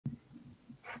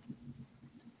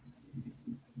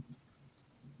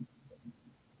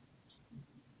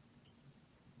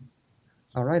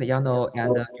All right, Jano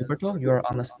and Gilberto, you are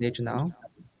on the stage now.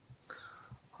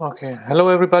 Okay, hello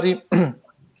everybody.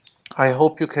 I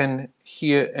hope you can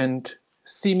hear and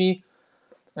see me.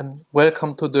 And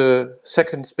welcome to the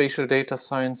second Spatial Data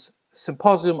Science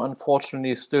Symposium.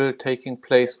 Unfortunately, still taking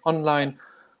place online.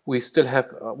 We still have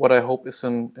what I hope is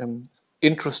an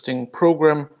interesting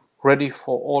program ready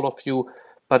for all of you.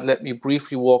 But let me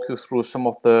briefly walk you through some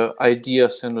of the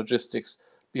ideas and logistics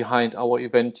behind our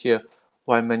event here,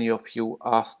 while many of you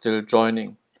are still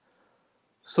joining.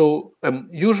 So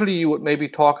usually you would maybe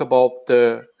talk about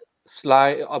the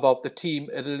slide, about the team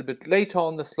a little bit later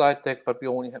on the slide deck, but we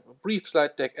only have a brief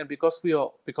slide deck. And because we are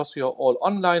all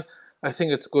online, I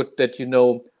think it's good that you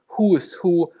know who is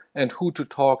who and who to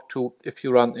talk to if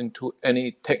you run into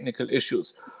any technical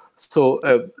issues. So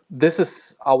this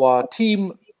is our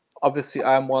team. Obviously,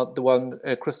 I'm the one,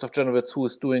 Krzysztof Janowicz, who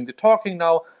is doing the talking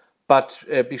now. But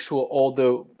be sure all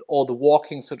the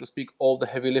walking, so to speak, all the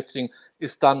heavy lifting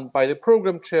is done by the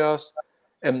program chairs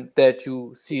that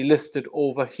you see listed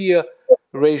over here.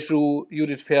 Reju,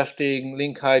 Judith Verstegen,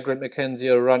 Linkai, Grant McKenzie,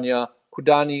 Rania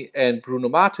Kudani, and Bruno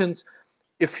Martins.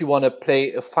 If you want to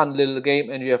play a fun little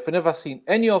game and you have never seen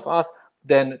any of us,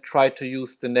 then try to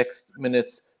use the next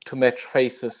minutes to match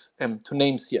faces to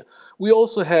names here. We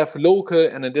also have local,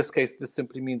 and in this case, this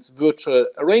simply means virtual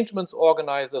arrangements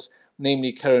organizers,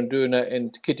 namely Karen Döner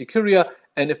and Kitty Curia.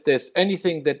 And if there's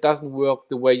anything that doesn't work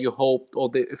the way you hoped, or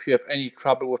if you have any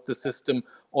trouble with the system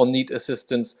or need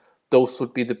assistance, those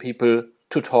would be the people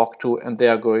to talk to, and they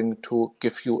are going to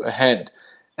give you a hand.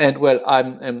 And well,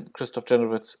 I'm Krzysztof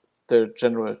Janowicz, the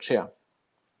general chair.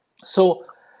 So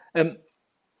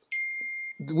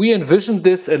we envisioned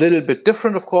this a little bit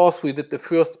different, of course. We did the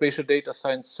first Spatial Data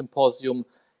Science Symposium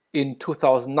in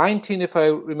 2019, if I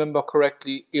remember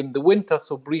correctly, in the winter,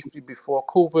 so briefly before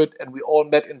COVID, and we all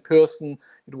met in person.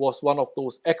 It was one of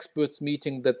those experts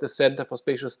meetings that the Center for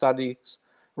Spatial Studies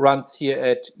runs here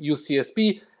at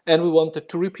UCSB, and we wanted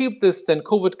to repeat this. Then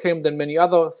COVID came, then many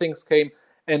other things came,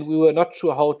 and we were not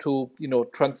sure how to,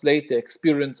 translate the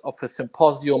experience of a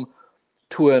symposium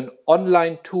to an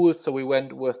online tool. So we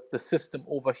went with the system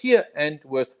over here and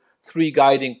with 3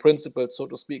 guiding principles, so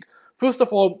to speak. First of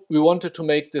all, we wanted to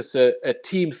make this a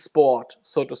team sport,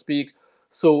 so to speak.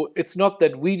 So it's not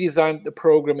that we designed the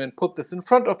program and put this in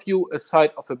front of you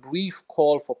aside of a brief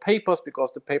call for papers,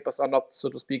 because the papers are not, so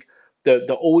to speak,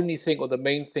 the only thing or the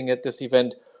main thing at this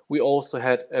event. We also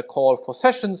had a call for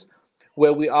sessions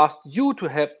where we asked you to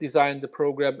help design the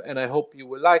program, and I hope you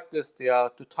will like this. There are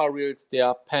tutorials, there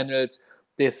are panels,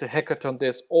 there's a hackathon,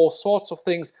 there's all sorts of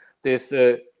things. There's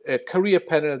a career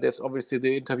panel, there's obviously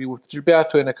the interview with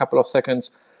Gilberto in a couple of seconds.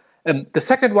 And the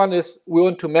second one is we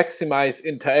want to maximize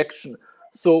interaction.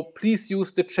 So please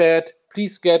use the chat,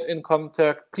 please get in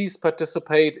contact, please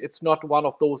participate. It's not one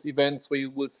of those events where you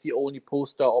will see only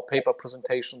poster or paper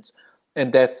presentations,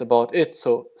 and that's about it.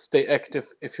 So stay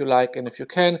active if you like and if you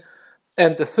can.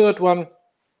 And the third one,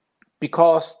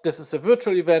 because this is a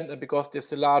virtual event and because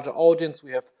there's a larger audience,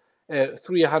 we have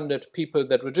 300 people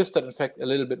that registered, in fact, a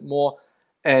little bit more.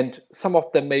 And some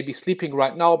of them may be sleeping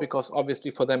right now because obviously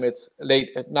for them it's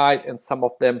late at night, and some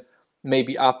of them may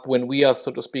be up when we are,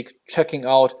 so to speak, checking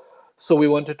out. So we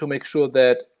wanted to make sure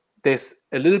that there's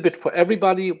a little bit for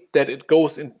everybody, that it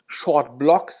goes in short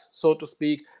blocks, so to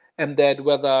speak, and that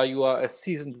whether you are a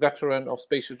seasoned veteran of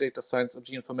spatial data science or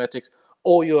geoinformatics,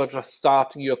 or you are just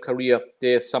starting your career,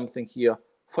 there's something here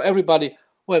for everybody.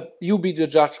 Well, you be the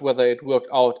judge whether it worked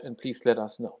out, and please let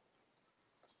us know.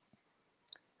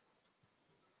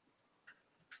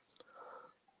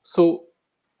 So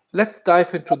let's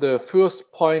dive into the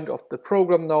first point of the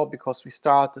program now, because we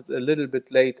started a little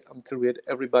bit late until we had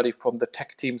everybody from the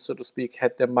tech team, so to speak,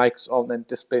 had their mics on and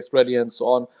displays ready and so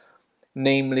on.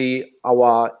 Namely,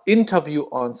 our interview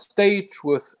on stage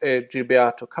with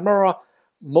Gilberto Camara.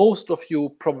 Most of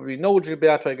you probably know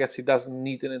Gilberto. I guess he doesn't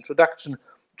need an introduction.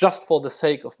 Just for the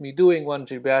sake of me doing one,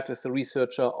 Gilberto is a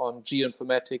researcher on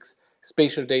geoinformatics,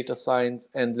 spatial data science,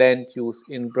 and land use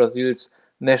in Brazil's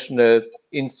National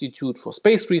Institute for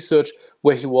Space Research,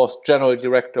 where he was general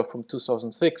director from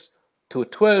 2006 to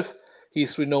 2012.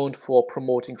 He's renowned for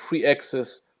promoting free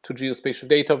access to geospatial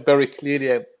data. Very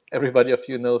clearly, everybody of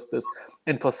you knows this,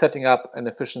 and for setting up an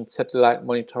efficient satellite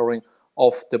monitoring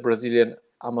of the Brazilian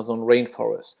Amazon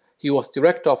rainforest. He was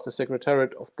director of the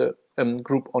Secretariat of the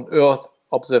Group on Earth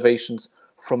Observations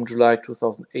from July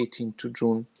 2018 to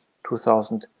June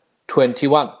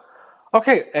 2021.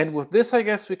 Okay, and with this, I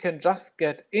guess we can just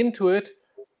get into it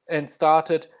and start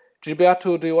it.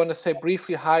 Gilberto, do you want to say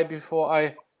briefly hi before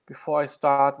I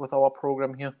start with our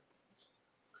program here?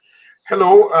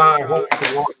 Hello,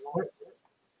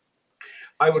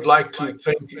 I would like to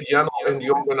thank Jano and the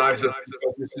organizers,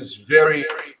 because this is very,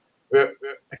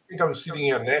 I think I'm sitting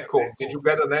in an echo. Did you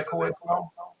get an echo as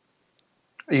well?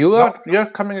 You're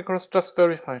coming across just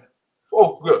very fine.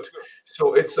 Oh, good.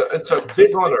 So it's a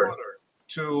big honor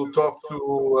to talk to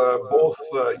both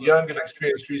young and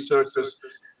experienced researchers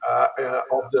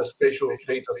of the Spatial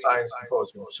Data Science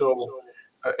Symposium. So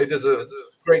it is a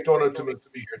great honor to me to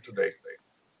be here today.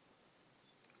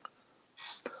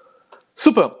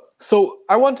 Super. So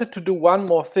I wanted to do one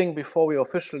more thing before we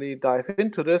officially dive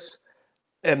into this,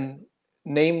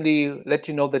 namely let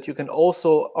you know that you can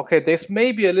also, okay, there's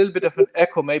maybe a little bit of an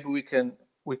echo. Maybe we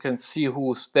can see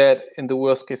who's dead. In the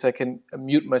worst case, I can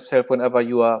mute myself whenever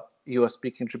you are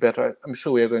speaking, Gilberto. I'm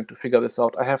sure we are going to figure this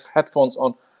out. I have headphones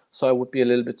on, so I would be a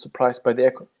little bit surprised by the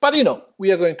echo. But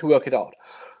we are going to work it out.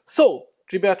 So,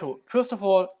 Gilberto, first of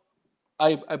all,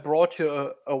 I brought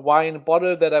you a wine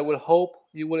bottle that I will hope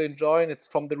you will enjoy, and it's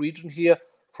from the region here,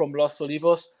 from Los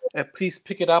Olivos. Please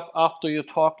pick it up after you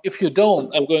talk. If you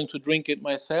don't, I'm going to drink it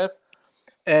myself.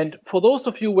 And for those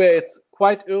of you where it's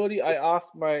quite early, I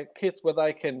asked my kids whether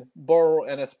I can borrow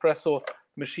an espresso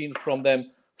machine from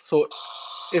them. So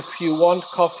if you want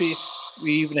coffee,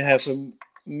 we even have a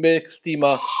milk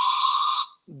steamer,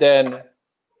 then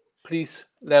please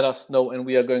let us know and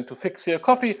we are going to fix your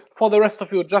coffee. For the rest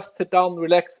of you, just sit down,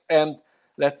 relax, and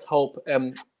let's hope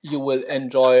you will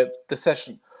enjoy the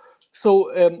session.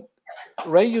 So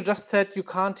Ray, you just said you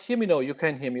can't hear me. No, you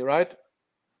can hear me, right?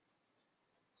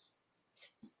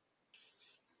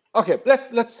 Okay,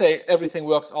 let's say everything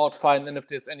works out fine, and if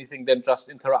there's anything, then just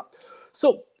interrupt.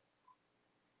 So,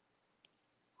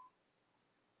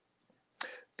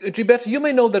 Gilberto, you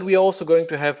may know that we are also going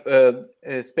to have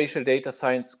a spatial data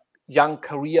science young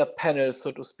career panel,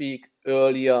 so to speak,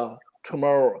 earlier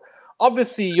tomorrow.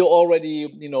 Obviously, you already,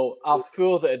 are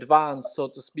further advanced, so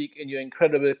to speak, in your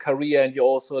incredible career, and you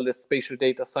also list spatial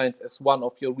data science as one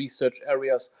of your research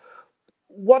areas.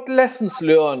 What lessons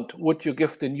learned would you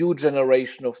give the new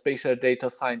generation of spatial data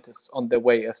scientists on their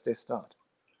way as they start?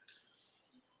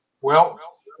 Well,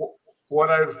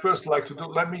 what I would first like to do,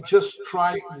 let me just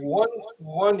try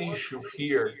one issue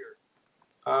here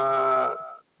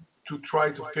to try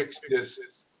to fix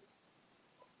this.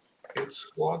 It's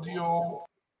audio.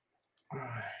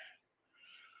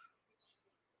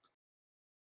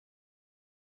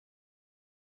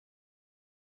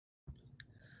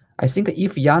 I think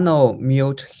if Jano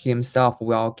mute himself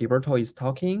while Gilberto is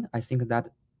talking, I think that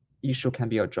issue can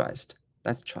be addressed.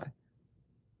 Let's try.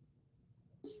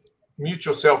 Mute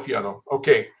yourself, Jano.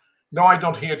 Okay. No, I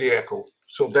don't hear the echo.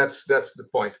 So that's the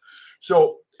point.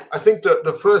 So I think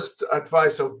the first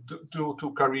advice I would do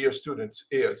to career students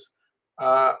is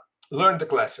learn the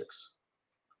classics.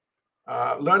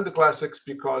 Learn the classics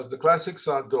because the classics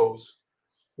are those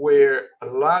where a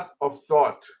lot of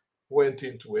thought went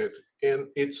into it, and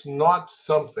it's not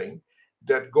something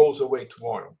that goes away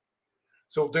tomorrow.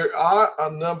 So there are a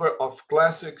number of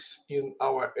classics in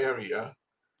our area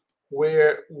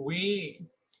where we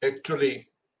actually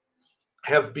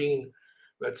have been,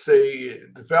 let's say,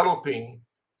 developing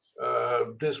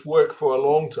this work for a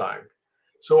long time.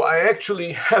 So I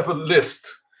actually have a list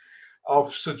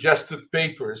of suggested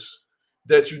papers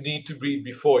that you need to read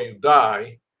before you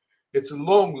die. It's a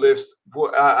long list.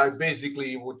 I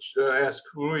basically would ask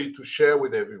Rui to share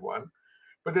with everyone.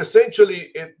 But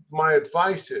essentially, my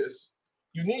advice is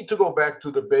you need to go back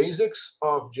to the basics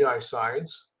of GI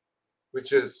science,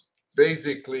 which is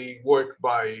basically work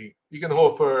by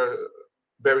Egenhofer,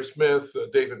 Barry Smith,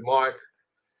 David Mark,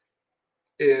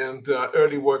 and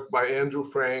early work by Andrew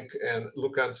Frank and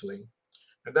Luke Anseling.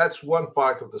 And that's one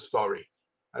part of the story.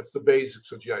 That's the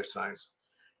basics of GI science.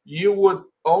 You would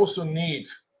also need,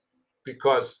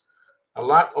 because a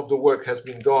lot of the work has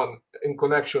been done in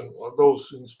connection of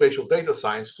those in spatial data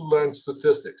science, to learn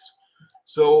statistics.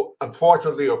 So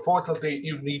unfortunately or fortunately,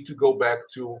 you need to go back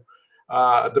to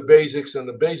the basics, and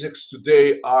the basics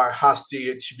today are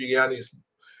Hasti Cibigliani's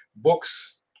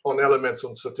books on elements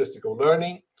on statistical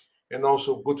learning, and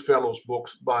also Goodfellow's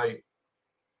books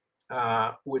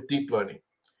with deep learning.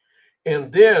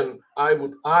 And then I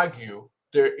would argue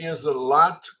there is a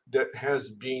lot that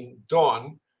has been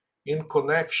done in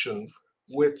connection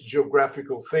with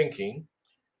geographical thinking.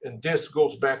 And this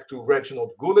goes back to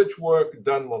Reginald Gould's work,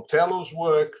 Dan Montello's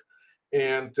work,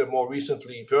 and more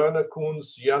recently, Werner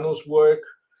Kuhn's, Jano's work.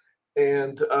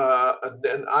 And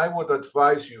then I would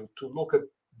advise you to look at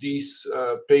these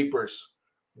papers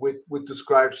with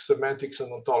described semantics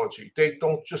and ontology. They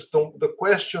the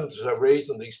questions that are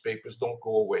raised in these papers don't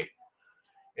go away.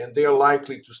 And they are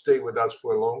likely to stay with us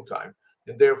for a long time.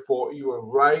 And therefore, you are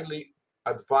rightly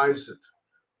advised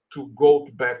to go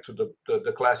back to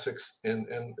the classics and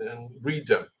read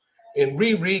them and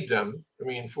reread them. I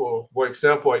mean, for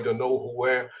example, I don't know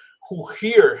who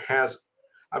here has.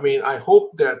 I mean, I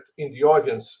hope that in the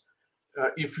audience,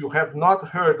 if you have not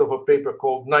heard of a paper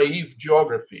called Naive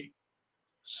Geography,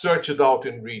 search it out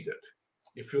and read it.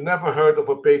 If you never heard of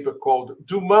a paper called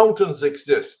Do Mountains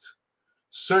Exist?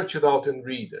 Search it out and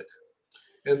read it.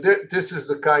 And this is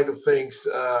the kind of things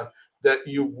that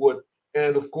you would,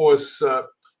 and of course,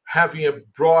 having a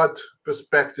broad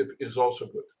perspective is also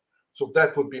good. So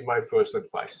that would be my first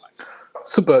advice.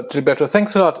 Super, Gilberto.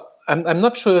 Thanks a lot. I'm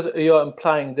not sure you're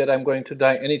implying that I'm going to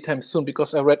die anytime soon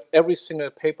because I read every single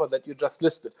paper that you just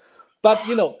listed. But,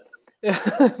 you know,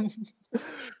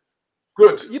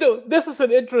 good. You know, this is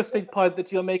an interesting point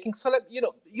that you're making. So, you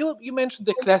know, you mentioned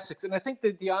the classics, and I think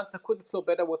that the answer couldn't flow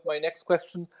better with my next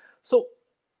question. So,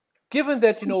 given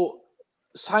that, you know,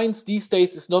 science these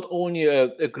days is not only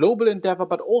a global endeavor,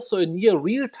 but also a near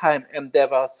real-time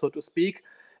endeavor, so to speak,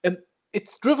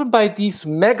 it's driven by these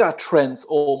mega trends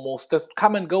almost that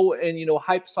come and go in, you know,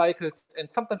 hype cycles.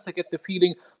 And sometimes I get the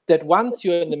feeling that once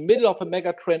you're in the middle of a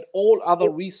mega trend, all other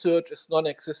research is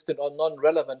non-existent or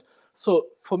non-relevant. So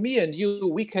for me and you,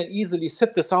 we can easily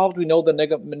sit this out. We know the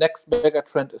next mega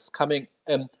trend is coming.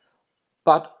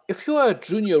 But if you are a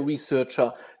junior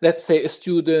researcher, let's say a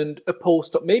student, a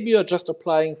postdoc, maybe you're just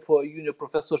applying for a junior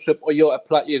professorship, or you're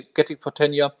getting for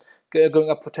tenure, going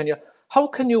up for tenure. How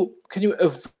can you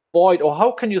avoid, or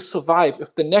how can you survive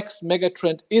if the next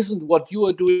megatrend isn't what you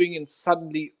are doing, and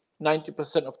suddenly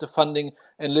 90% of the funding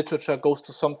and literature goes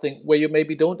to something where you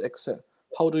maybe don't excel?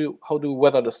 How do you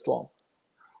weather the storm?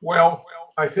 Well,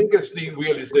 I think it's the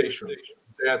realization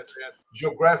that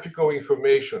geographical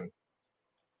information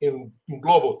in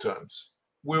global terms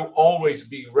will always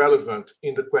be relevant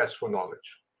in the quest for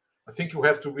knowledge. I think you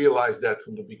have to realize that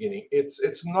from the beginning.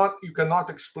 It's not, you cannot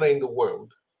explain the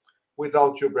world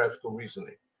without geographical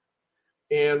reasoning.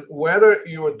 And whether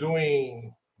you are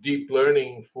doing deep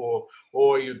learning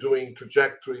or you're doing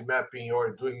trajectory mapping,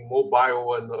 or doing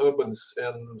mobile and urban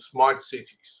and smart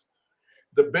cities,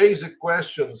 the basic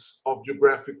questions of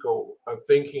geographical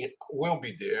thinking will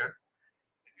be there.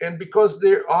 And because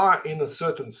they are, in a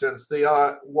certain sense, they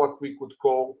are what we could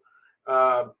call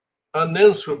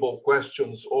unanswerable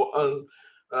questions, or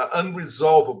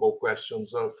unresolvable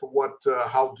questions of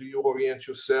how do you orient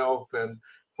yourself, and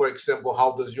for example,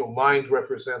 how does your mind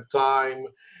represent time,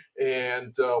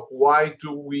 and why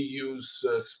do we use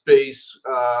space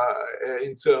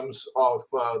in terms of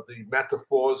the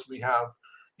metaphors we have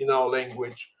in our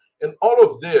language, and all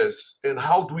of this, and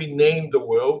how do we name the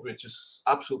world, which is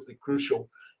absolutely crucial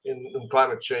in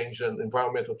climate change and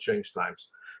environmental change times.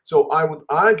 So I would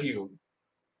argue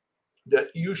that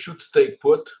you should stay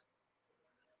put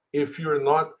if you're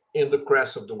not in the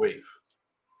crest of the wave,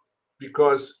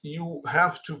 because you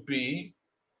have to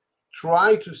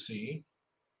try to see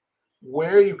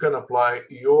where you can apply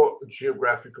your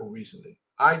geographical reasoning.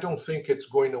 I don't think it's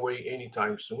going away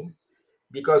anytime soon,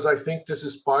 because I think this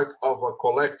is part of a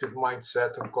collective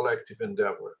mindset and collective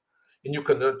endeavor. And you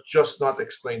cannot just not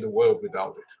explain the world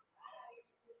without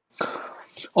it.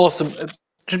 Awesome.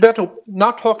 Gilberto,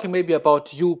 now talking maybe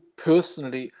about you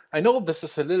personally, I know this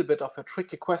is a little bit of a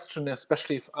tricky question,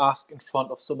 especially if asked in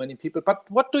front of so many people, but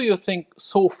what do you think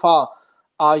so far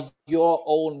are your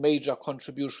own major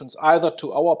contributions, either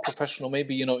to our profession, or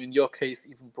maybe, you know, in your case,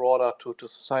 even broader to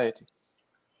society?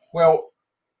 Well,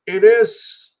 it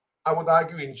is, I would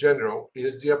argue in general,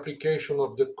 is the application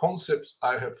of the concepts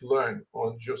I have learned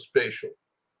on geospatial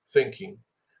thinking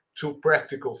to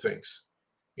practical things.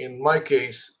 In my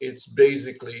case, it's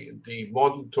basically the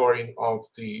monitoring of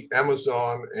the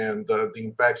Amazon and the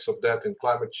impacts of that in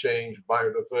climate change,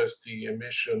 biodiversity,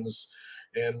 emissions,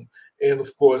 and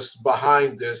of course,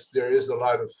 behind this, there is a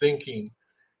lot of thinking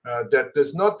that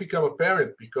does not become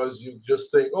apparent because you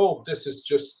just think, oh, this is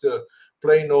just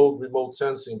plain old remote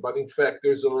sensing. But in fact,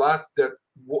 there's a lot that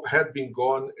had been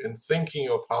gone in thinking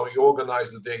of how you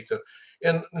organize the data.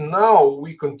 And now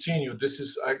we continue. This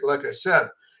is, like I said,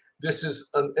 this is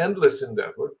an endless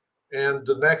endeavor. And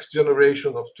the next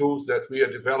generation of tools that we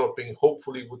are developing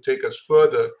hopefully will take us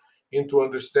further into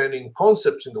understanding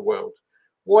concepts in the world.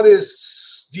 What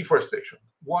is deforestation?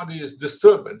 What is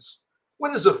disturbance?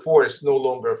 When is a forest no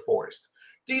longer a forest?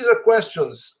 These are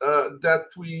questions that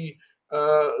we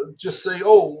just say,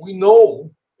 oh, we know.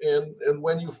 And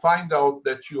when you find out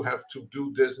that you have to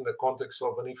do this in the context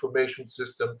of an information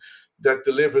system that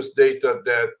delivers data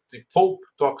that the Pope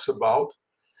talks about,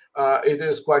 it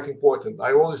is quite important.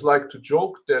 I always like to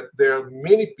joke that there are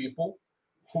many people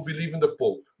who believe in the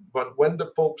Pope. But when the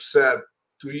Pope said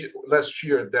last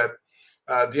year that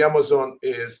The Amazon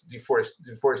is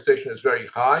deforestation is very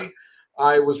high.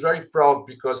 I was very proud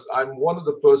because I'm one of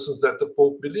the persons that the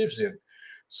Pope believes in.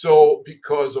 So,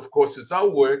 because of course it's our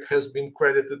work has been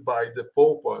credited by the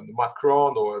Pope and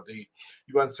Macron or the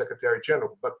UN Secretary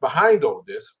General. But behind all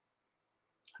this,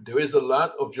 there is a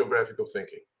lot of geographical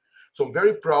thinking. So I'm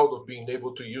very proud of being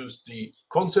able to use the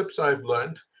concepts I've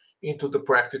learned into the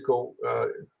practical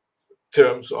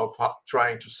terms of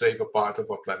trying to save a part of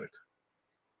our planet.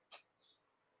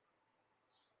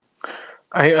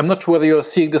 I'm not sure whether you're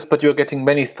seeing this, but you're getting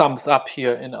many thumbs up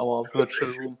here in our virtual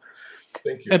room.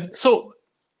 Thank you. So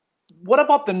what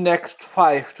about the next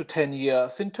 5 to 10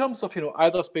 years in terms of,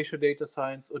 either spatial data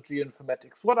science or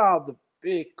geoinformatics? What are the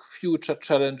big future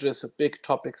challenges, the big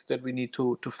topics that we need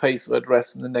to face or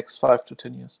address in the next 5 to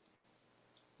 10 years?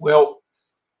 Well,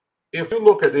 if you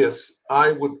look at this,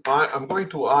 I'm going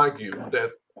to argue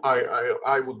that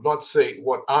I would not say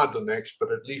what are the next,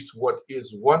 but at least what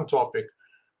is one topic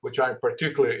which I'm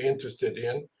particularly interested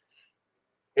in.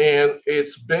 And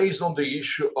it's based on the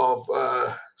issue of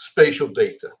spatial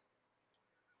data.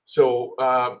 So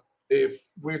if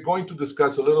we're going to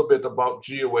discuss a little bit about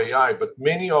GeoAI, but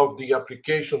many of the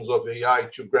applications of AI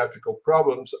to graphical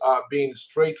problems are being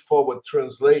straightforward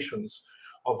translations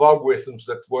of algorithms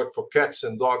that work for cats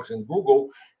and dogs in Google,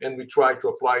 and we try to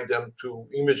apply them to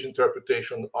image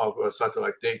interpretation of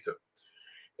satellite data.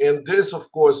 And this,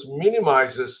 of course,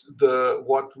 minimizes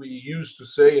what we used to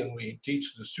say and we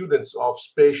teach the students of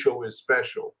spatial is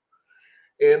special.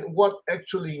 And what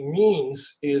actually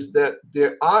means is that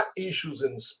there are issues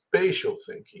in spatial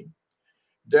thinking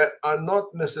that are not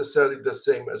necessarily the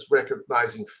same as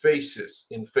recognizing faces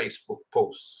in Facebook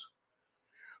posts.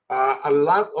 A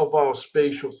lot of our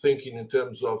spatial thinking in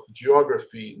terms of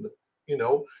geography,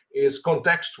 is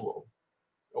contextual.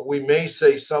 We may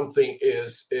say something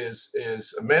is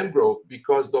a mangrove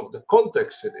because of the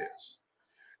context it is.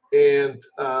 And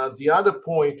the other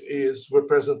point is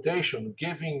representation,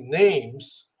 giving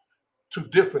names to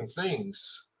different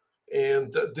things.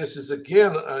 And this is,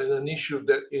 again, an issue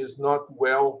that is not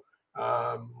well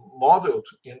modeled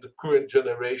in the current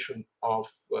generation of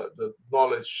the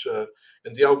knowledge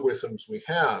and the algorithms we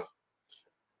have.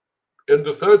 And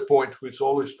the third point, which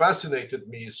always fascinated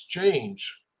me, is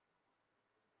change.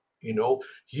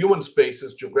 Human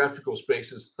spaces, geographical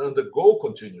spaces undergo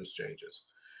continuous changes.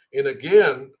 And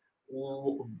again,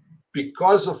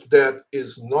 because of that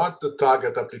is not the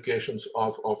target applications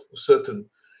of certain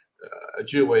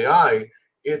GeoAI,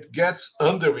 it gets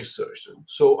under-researched.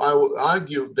 So I would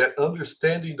argue that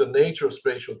understanding the nature of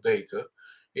spatial data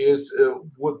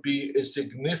would be a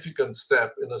significant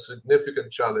step and a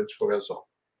significant challenge for us all.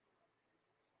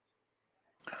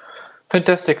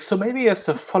 Fantastic. So maybe as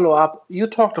a follow-up, you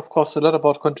talked, of course, a lot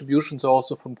about contributions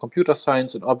also from computer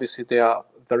science, and obviously they are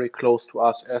very close to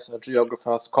us as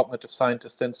geographers, cognitive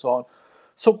scientists, and so on.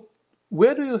 So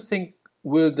where do you think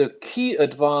will the key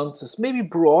advances, maybe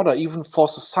broader, even for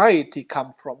society,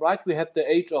 come from, right? We had the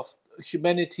age of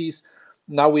humanities.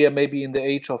 Now we are maybe in the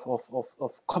age of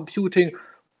computing.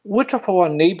 Which of our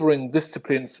neighboring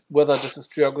disciplines, whether this is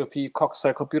geography, cog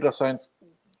sci, computer science,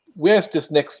 where is this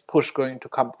next push going to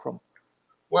come from?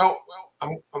 Well,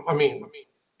 I mean,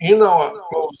 in our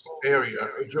close area,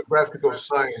 geographical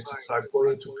sciences are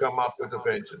going to come up with a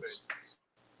vengeance.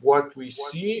 What we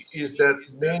see is that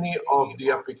many of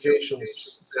the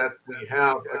applications that we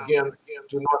have, again,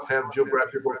 do not have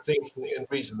geographical thinking and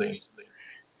reasoning.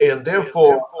 And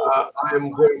therefore, I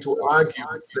am going to argue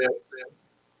that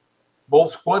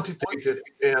both quantitative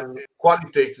and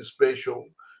qualitative spatial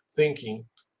thinking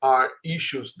are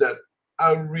issues that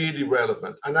are really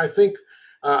relevant. And I think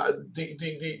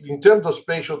in terms of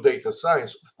spatial data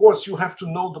science, of course, you have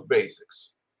to know the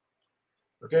basics.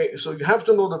 Okay, so you have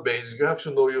to know the basics, you have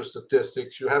to know your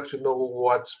statistics, you have to know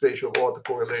what spatial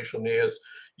autocorrelation is.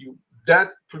 That,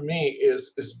 for me,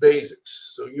 is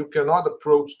basics. So you cannot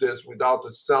approach this without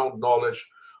a sound knowledge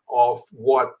of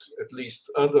what at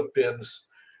least underpins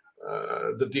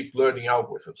the deep learning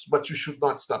algorithms. But you should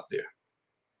not stop there.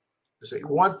 You say,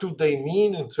 what do they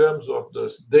mean in terms of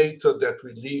this data that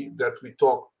we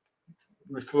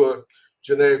refer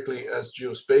generically as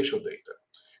geospatial data?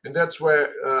 And that's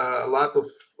where a lot of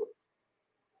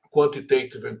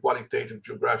quantitative and qualitative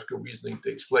geographical reasoning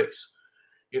takes place.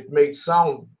 It may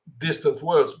sound distant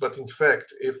words, but in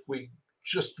fact, if we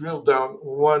just drill down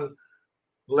one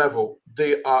level,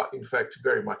 they are in fact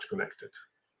very much connected.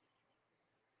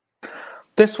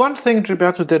 There's one thing,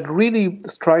 Gilberto, that really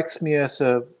strikes me as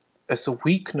a as a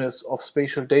weakness of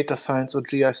spatial data science or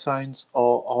GI science,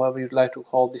 or however you'd like to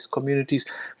call these communities,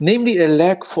 namely a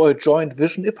lack for a joint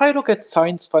vision. If I look at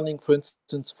science funding, for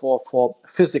instance, for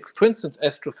physics, for instance,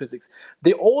 astrophysics,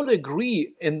 they all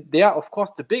agree, and they are, of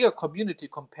course, the bigger community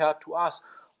compared to us,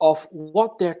 of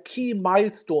what their key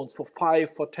milestones for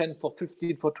 5, for 10, for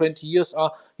 15, for 20 years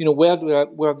are,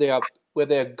 where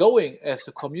they're going as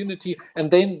a community,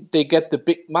 and then they get the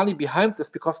big money behind this,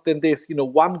 because then there's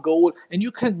one goal and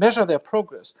you can measure their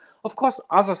progress. Of course,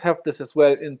 others have this as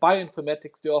well. In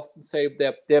bioinformatics, they often say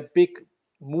their big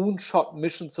moonshot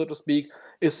mission, so to speak,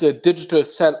 is a digital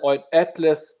cell or an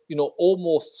atlas,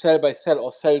 almost cell by cell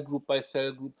or cell group by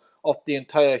cell group of the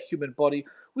entire human body.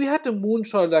 We had a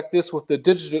moonshot like this with the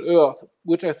digital Earth,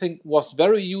 which I think was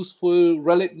very useful,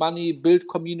 rallied money, built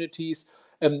communities,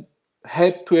 and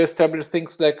helped to establish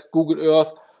things like Google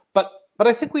Earth. But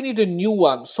I think we need a new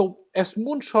one. So as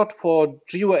moonshot for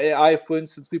GeoAI, for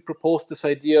instance, we proposed this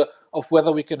idea of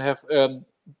whether we can have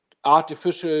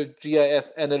artificial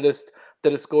GIS analyst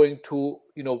that is going to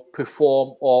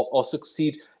perform or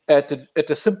succeed at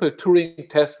a simple Turing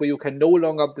test, where you can no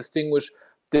longer distinguish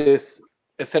this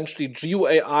essentially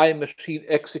GeoAI machine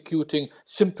executing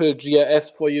simple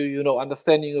GIS for you,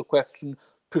 understanding a question,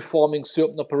 performing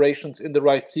certain operations in the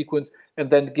right sequence, and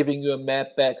then giving you a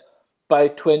map back by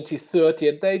 2030.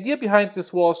 And the idea behind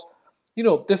this was,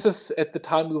 this is, at the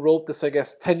time we wrote this, I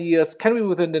guess, 10 years. Can we,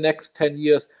 within the next 10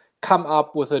 years, come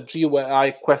up with a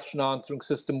GeoAI question answering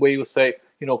system where you say,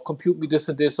 compute me this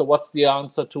and this, or what's the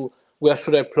answer to where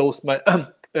should I place my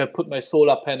put my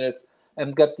solar panels,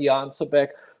 and get the answer back?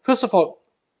 First of all,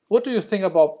 what do you think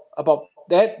about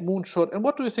that moonshot, and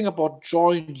what do you think about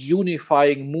joint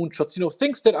unifying moonshots?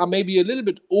 Things that are maybe a little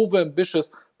bit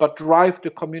overambitious, but drive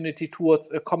the community towards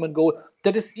a common goal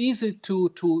that is easy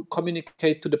to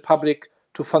communicate to the public,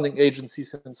 to funding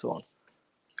agencies, and so on.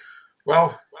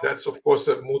 Well, that's of course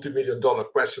a multi-million-dollar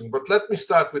question, but let me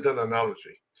start with an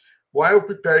analogy. While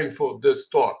preparing for this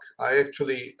talk, I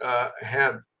actually I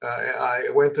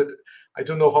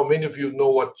don't know how many of you know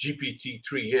what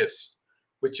GPT-3 is,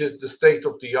 which is the state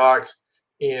of the art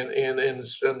in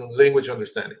language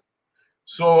understanding.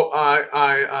 So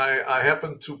I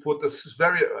happen to put this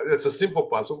it's a simple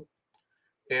puzzle,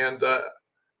 and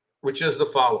which is the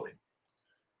following.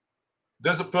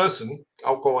 There's a person,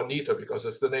 I'll call Anita because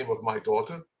it's the name of my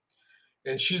daughter,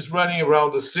 and she's running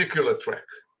around a circular track,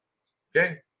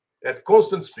 okay, at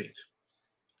constant speed.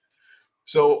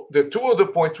 So the two of the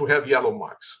points will have yellow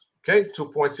marks, okay, 2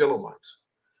 points, yellow marks.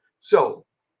 So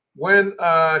when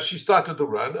she started to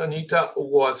run, Anita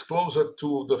was closer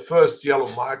to the first yellow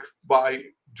mark by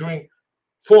doing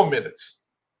 4 minutes,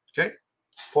 okay,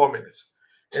 4 minutes.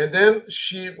 And then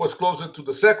she was closer to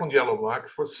the second yellow mark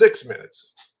for 6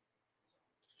 minutes.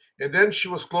 And then she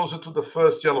was closer to the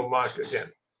first yellow mark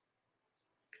again.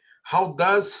 How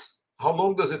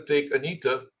long does it take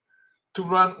Anita to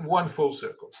run one full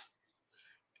circle?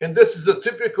 And this is a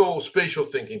typical spatial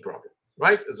thinking problem,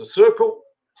 right? It's a circle,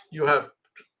 you have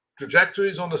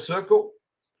trajectories on the circle,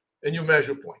 and you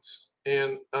measure points.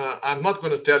 And I'm not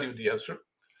going to tell you the answer,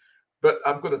 but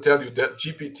I'm going to tell you that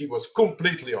GPT was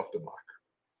completely off the mark.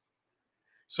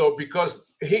 So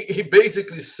because he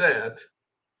basically said,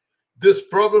 this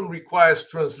problem requires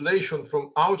translation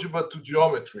from algebra to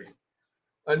geometry.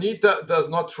 Anita does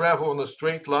not travel on a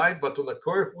straight line, but on a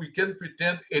curve. We can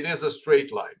pretend it is a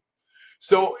straight line.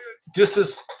 So this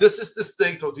is the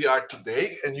state of the art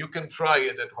today, and you can try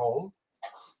it at home.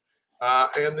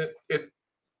 And it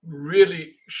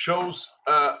really shows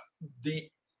the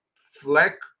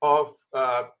lack of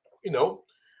a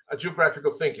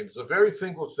geographical thinking. It's a very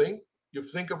simple thing. You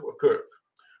think of a curve.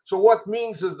 So what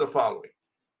means is the following.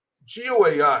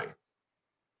 GeoAI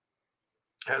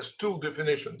has two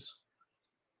definitions.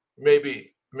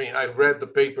 Maybe, I read the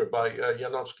paper by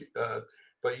Janowicz,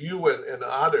 by you and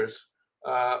others,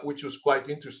 which was quite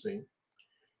interesting.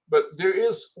 But there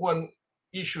is one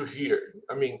issue here.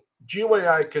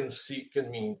 GeoAI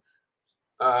can mean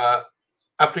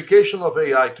application of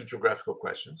AI to geographical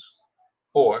questions,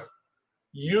 or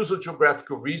use of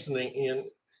geographical reasoning in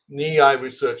AI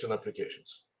research and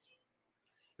applications.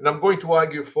 And I'm going to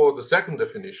argue for the second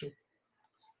definition,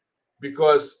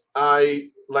 because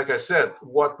like I said,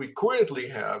 what we currently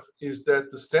have is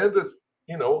that the standard,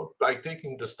 by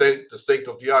taking the state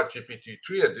of the art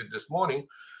GPT-3 I did this morning,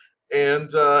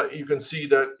 and you can see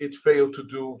that it failed to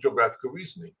do geographical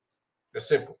reasoning. It's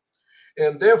simple.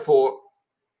 And therefore,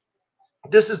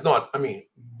 this is not, I'm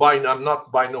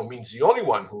not by no means the only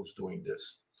one who's doing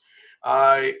this.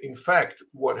 In fact,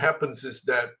 what happens is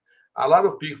that a lot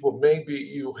of people, maybe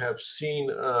you have seen,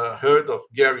 heard of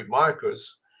Gary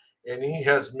Marcus. and he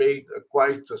has made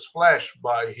quite a splash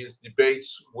by his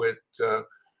debates with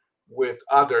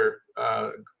other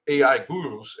AI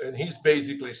gurus, and he's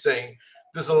basically saying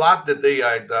there's a lot that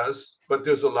AI does, but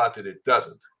there's a lot that it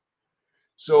doesn't.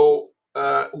 So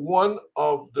one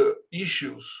of the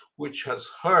issues which has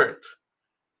hurt,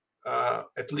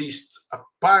 at least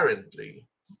apparently,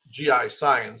 GI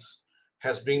science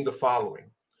has been the following.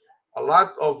 A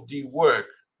lot of the work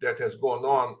that has gone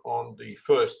on the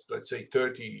first, let's say,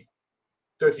 30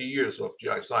 years of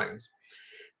GI science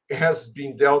has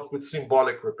been dealt with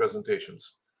symbolic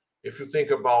representations. If you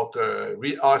think about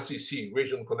RCC,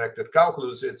 region connected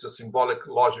calculus, it's a symbolic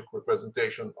logic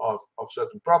representation of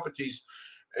certain properties,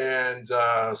 and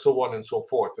so on and so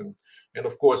forth. And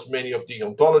of course, many of the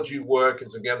ontology work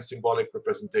is again symbolic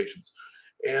representations.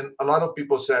 And a lot of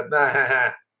people said,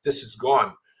 nah, this is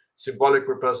gone. Symbolic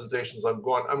representations are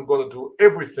gone. I'm going to do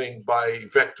everything by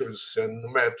vectors and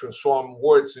transform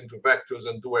words into vectors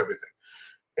and do everything.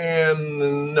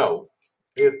 And no,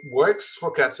 it works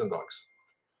for cats and dogs,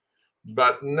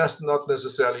 but not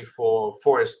necessarily for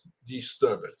forest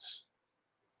disturbance,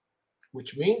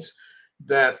 which means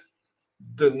that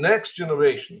the next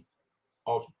generation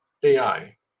of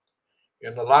AI,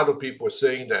 and a lot of people are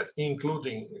saying that,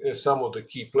 including some of the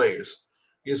key players,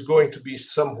 is going to be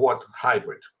somewhat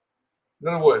hybrid. In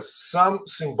other words, some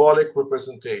symbolic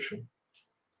representation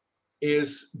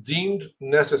is deemed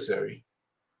necessary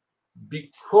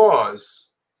because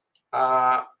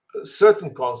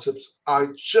certain concepts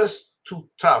are just too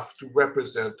tough to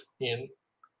represent in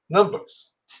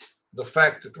numbers. The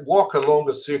fact that walk along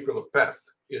a circular path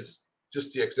is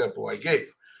just the example I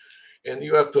gave. And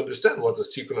you have to understand what the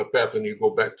circular path, and you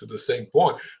go back to the same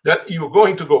point, that you're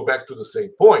going to go back to the same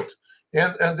point.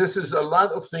 And this is a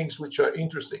lot of things which are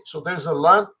interesting. So there's a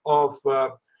lot of,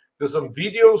 there's some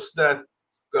videos that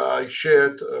I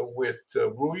shared with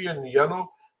Rui and Jano,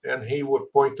 and he would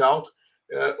point out,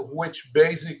 which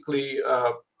basically,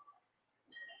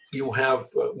 you have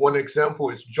one example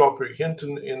is Geoffrey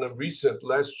Hinton in a recent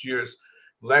last year's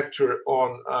lecture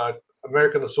on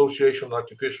American Association of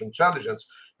Artificial Intelligence.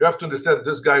 You have to understand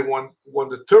this guy won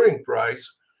the Turing Prize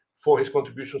for his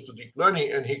contributions to deep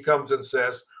learning, and he comes and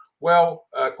says, well,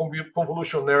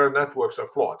 convolutional neural networks are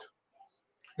flawed.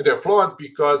 And they're flawed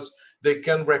because they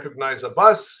can recognize a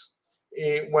bus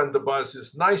when the bus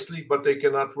is nicely, but they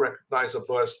cannot recognize a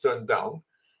bus turned down.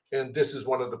 And this is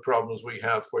one of the problems we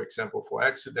have, for example, for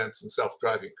accidents and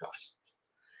self-driving cars.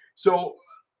 So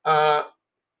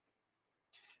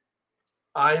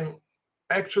I'm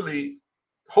actually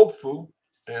hopeful,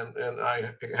 and I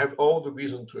have all the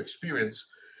reason to experience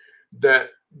that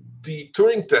the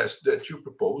Turing test that you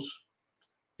propose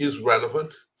is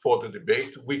relevant for the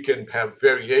debate. We can have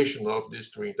variation of this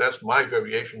Turing test. My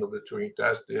variation of the Turing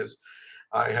test is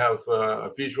I have a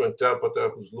visual interpreter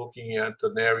who's looking at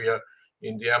an area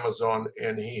in the Amazon,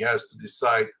 and he has to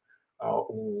decide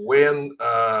when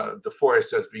the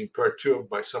forest has been perturbed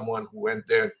by someone who went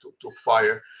there and took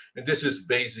fire. And this is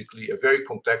basically a very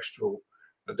contextual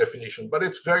definition, but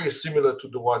it's very similar to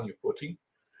the one you're putting.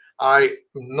 I'm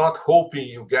not hoping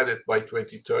you get it by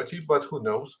 2030, but who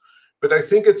knows? But I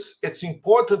think it's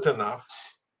important enough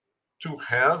to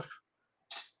have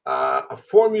a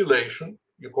formulation,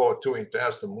 you call it Turing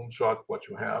test, a moonshot, what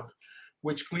you have,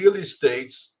 which clearly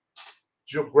states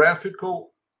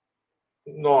geographical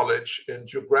knowledge and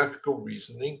geographical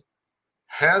reasoning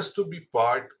has to be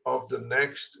part of the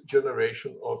next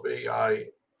generation of AI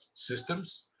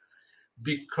systems,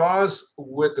 because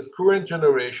with the current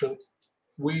generation,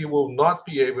 we will not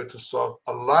be able to solve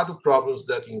a lot of problems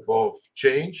that involve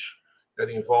change, that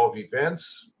involve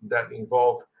events, that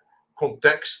involve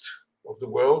context of the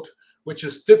world, which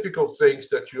is typical things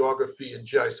that geography and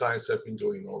GI science have been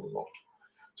doing all along.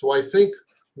 So I think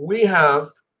we have,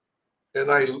 and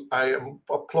I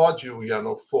applaud you,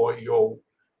 Jano, for your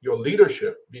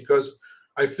leadership, because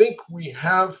I think we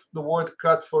have the work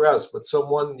cut for us, but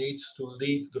someone needs to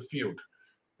lead the field.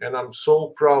 And I'm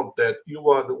so proud that you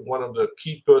are one of the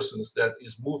key persons that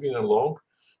is moving along,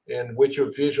 and with your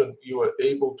vision, you are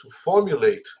able to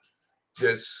formulate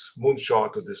this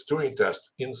moonshot or this Turing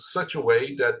test in such a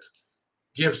way that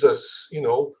gives us,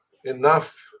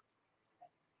 enough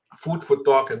food for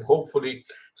talk, and hopefully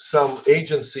some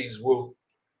agencies will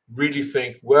really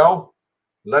think, well,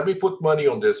 let me put money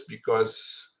on this,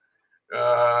 because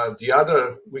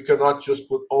we cannot just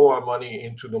put all our money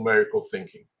into numerical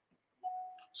thinking.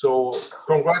 So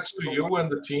congrats to you and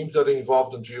the teams that are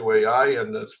involved in GeoAI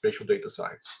and spatial data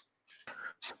science.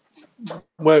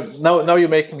 Well, now you're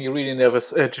making me really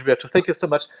nervous, Gilberto. Thank you so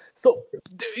much. So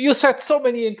you said so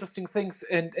many interesting things,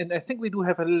 and I think we do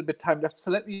have a little bit of time left.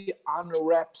 So let me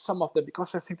unwrap some of them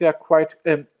because I think they are quite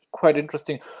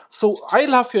interesting. So I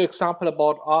love your example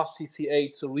about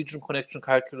RCC8, so Region Connection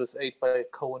Calculus 8 by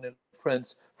Cohen and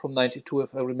friends from '92,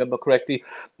 if I remember correctly.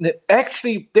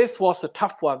 Actually, this was a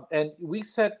tough one, and we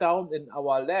sat down in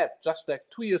our lab just like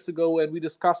 2 years ago, and we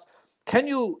discussed, can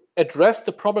you address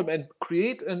the problem and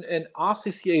create an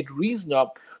RCC8 reasoner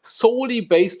solely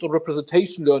based on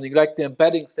representation learning, like the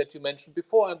embeddings that you mentioned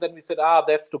before? And then we said,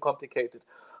 that's too complicated.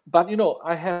 But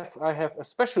I have a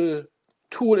special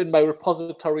tool in my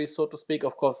repository, so to speak,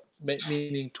 of course,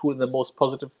 meaning tool in the most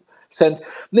positive sense,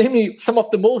 namely some of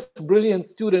the most brilliant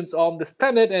students on this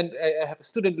planet. And I have a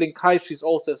student, Lin Kai, she's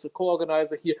also a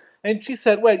co-organizer here. And she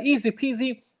said, well, easy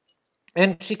peasy.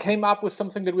 And she came up with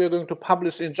something that we are going to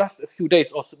publish in just a few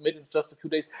days, or submit in just a few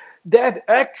days, that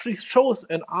actually shows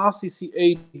an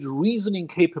RCC8 reasoning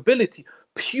capability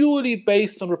purely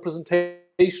based on representation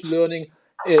learning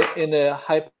in a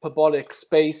hyperbolic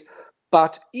space.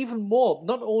 But even more,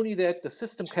 not only that the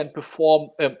system can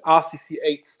perform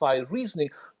RCC8 style reasoning,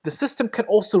 the system can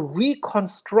also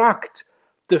reconstruct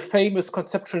the famous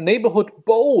conceptual neighborhood,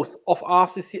 both of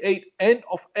RCC8 and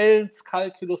of Ellen's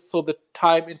calculus, so the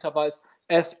time intervals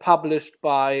as published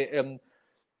by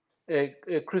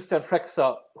Christian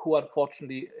Frexer, who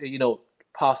unfortunately,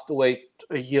 passed away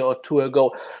a year or two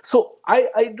ago. So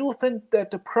I do think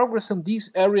that the progress in these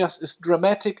areas is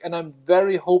dramatic, and I'm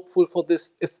very hopeful for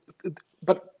this.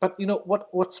 But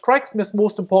what strikes me as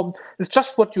most important is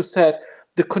just what you said,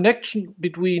 the connection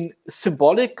between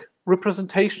symbolic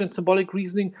representation and symbolic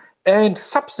reasoning and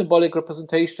sub-symbolic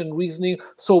representation and reasoning.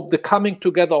 So the coming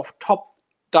together of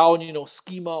top-down,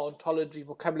 schema, ontology,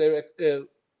 vocabulary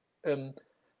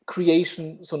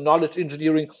creation, so knowledge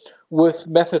engineering with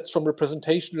methods from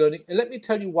representation learning. And let me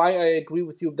tell you why I agree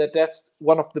with you that that's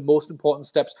one of the most important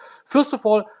steps. First of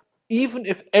all, even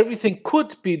if everything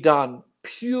could be done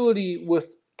purely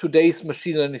with today's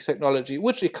machine learning technology,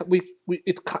 which it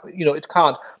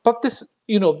can't. But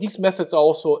these methods are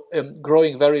also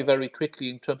growing very, very quickly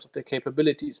in terms of their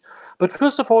capabilities. But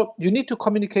first of all, you need to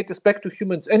communicate this back to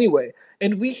humans anyway.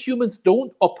 And we humans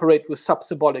don't operate with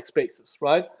sub-symbolic spaces,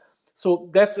 right? So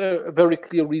that's a very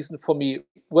clear reason for me,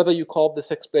 whether you call this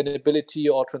explainability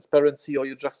or transparency, or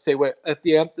you just say, well, at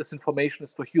the end, this information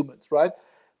is for humans, right?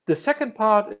 The second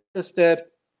part is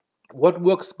that what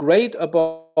works great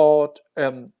about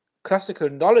classical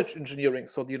knowledge engineering,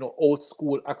 so old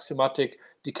school axiomatic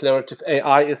declarative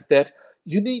AI, is that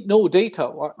you need no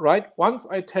data, right? Once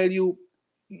I tell you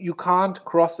you can't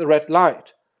cross a red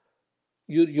light,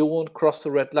 you won't cross the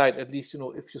red light, at least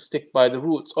if you stick by the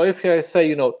rules. Or if I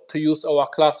say, to use our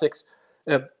classics,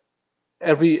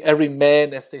 every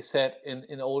man, as they said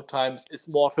in old times, is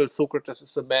mortal. Socrates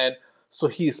is a man, so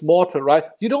he is mortal, right?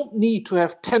 You don't need to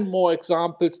have 10 more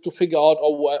examples to figure out,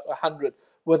 100,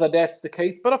 whether that's the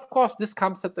case. But of course, this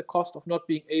comes at the cost of not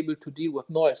being able to deal with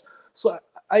noise. So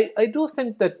I do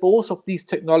think that both of these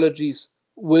technologies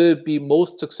will be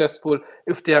most successful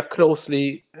if they are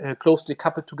closely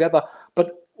coupled together.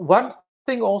 But one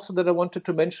thing also that I wanted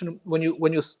to mention, when you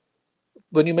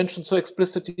mentioned so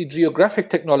explicitly geographic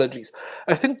technologies,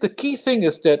 I think the key thing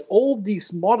is that all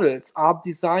these models are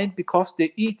designed because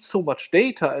they eat so much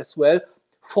data as well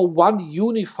for one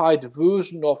unified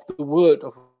version of the world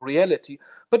of reality.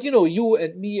 But you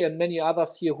and me and many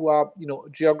others here who are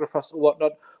geographers or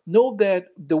whatnot know that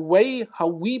the way how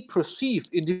we perceive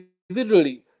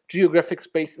individually geographic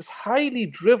space is highly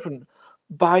driven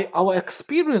by our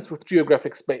experience with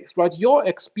geographic space, right? Your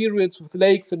experience with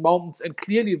lakes and mountains and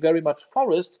clearly very much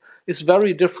forests is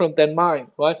very different than mine,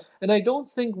 right? And I don't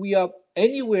think we are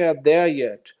anywhere there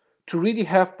yet to really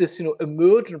have this,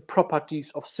 emergent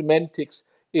properties of semantics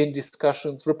in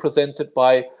discussions represented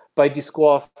by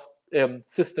discourse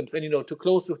systems. And to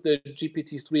close with the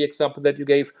GPT-3 example that you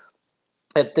gave,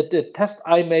 the test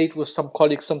I made with some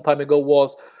colleagues some time ago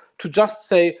was to just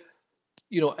say,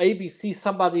 ABC,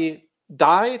 somebody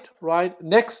died, right?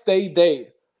 Next day, they.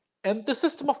 And the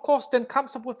system, of course, then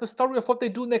comes up with the story of what they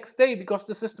do next day, because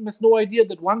the system has no idea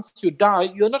that once you die,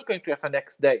 you're not going to have a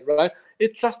next day, right?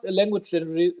 It's just a language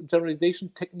generalization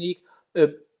technique,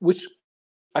 which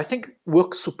I think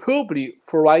works superbly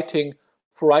for writing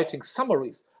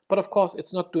summaries. But of course,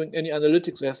 it's not doing any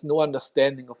analytics. It has no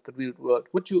understanding of the real world.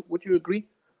 Would you agree?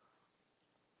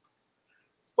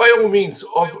 By all means,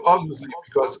 obviously,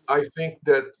 because I think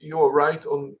that you're right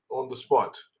on the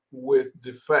spot with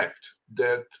the fact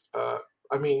that,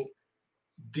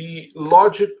 the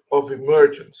logic of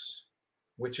emergence,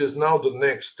 which is now the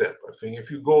next step. I think if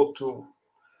you go to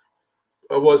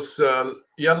was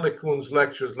Jan LeCun's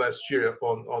lectures last year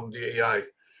on the AI.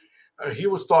 He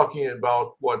was talking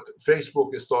about what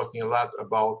Facebook is talking a lot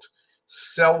about,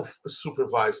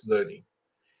 self-supervised learning.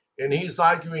 And he's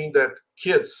arguing that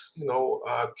kids,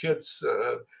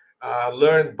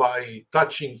 learn by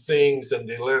touching things, and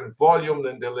they learn volume,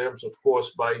 and they learn, of course,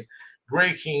 by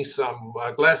breaking some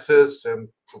glasses, and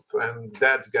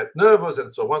dads get nervous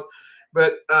and so on.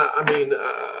 But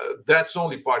that's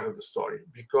only part of the story,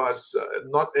 because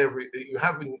not every, you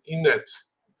have innate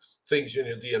things in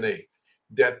your DNA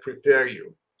that prepare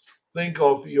you. Think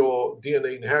of your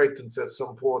DNA inheritance as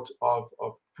some sort of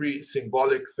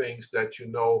pre-symbolic things that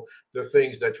the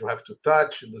things that you have to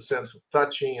touch, in the sense of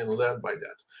touching, and learn by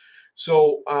that.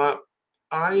 So I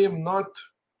am not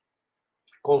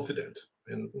confident,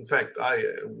 and in fact, I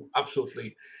am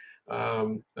absolutely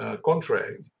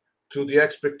contrary to the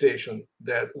expectation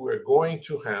that we're going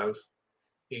to have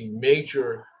a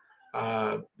major,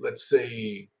 let's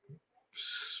say,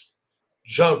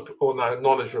 jump on our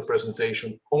knowledge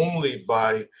representation only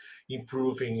by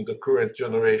improving the current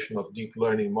generation of deep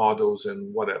learning models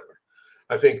and whatever.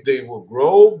 I think they will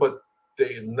grow, but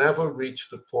they never reach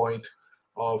the point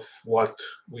of what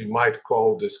we might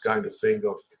call this kind of thing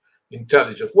of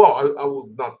intelligence. Well, I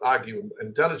would not argue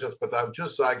intelligence, but I would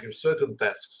just argue certain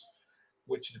tasks,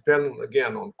 which depend,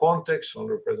 again, on context, on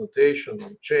representation,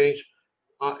 on change,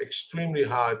 are extremely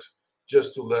hard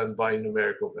just to learn by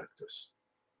numerical vectors.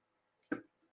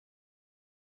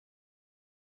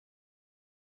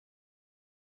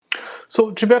 So,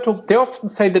 Gilberto, they often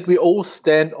say that we all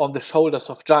stand on the shoulders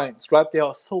of giants, right? There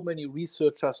are so many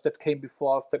researchers that came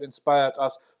before us, that inspired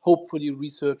us. Hopefully,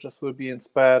 researchers will be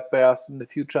inspired by us in the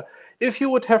future. If you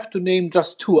would have to name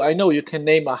just two, I know you can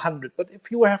name 100, but if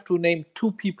you have to name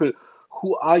two people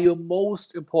who are your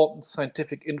most important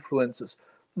scientific influences,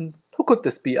 who could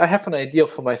this be? I have an idea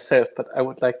for myself, but I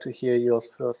would like to hear yours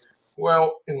first.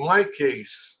 Well, in my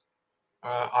case,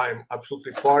 I'm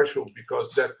absolutely partial, because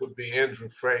that would be Andrew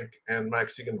Frank and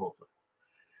Max Ziegenhofer.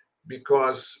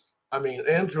 Because,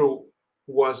 Andrew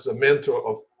was the mentor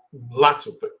of lots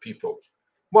of people.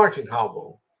 Martin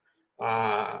Halbo,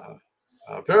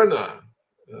 Werner,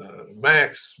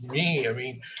 Max,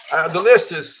 me. The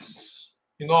list is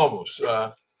enormous.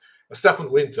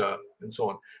 Stefan Winter, and so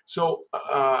on. So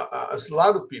a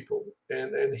lot of people.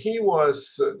 And he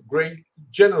was great,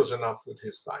 generous enough with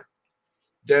his time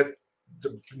that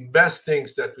the best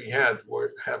things that we had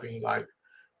were having like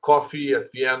coffee at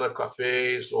Vienna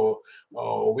cafes, or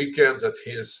weekends at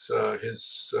his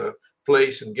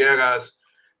place in Geras.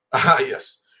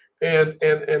 Yes,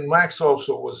 and Max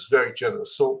also was very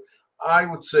generous. So I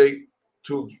would say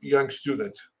to young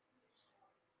students,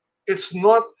 it's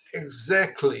not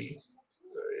exactly,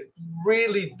 it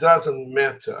really doesn't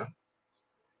matter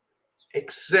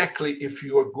exactly if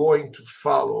you are going to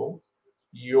follow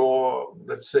your,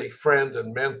 let's say, friend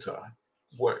and mentor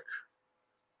work.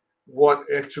 What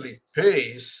actually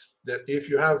pays, that if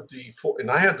you have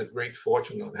and I had the great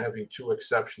fortune of having two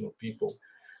exceptional people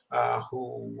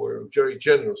who were very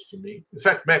generous to me. In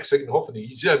fact, Max Ziegenhofer,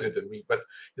 he's younger than me, but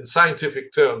in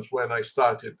scientific terms, when I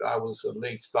started, I was a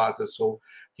late starter, so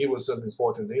he was an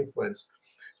important influence.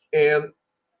 And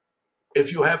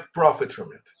if you have profit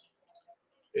from it,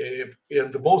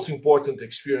 and the most important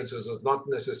experiences is not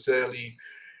necessarily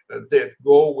that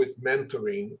go with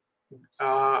mentoring,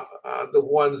 the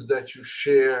ones that you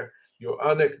share your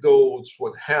anecdotes,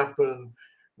 what happened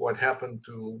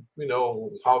to,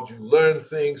 how do you learn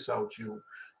things, how do you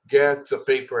get a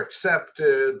paper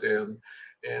accepted,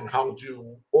 and how do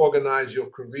you organize your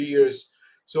careers.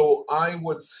 So I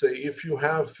would say, if you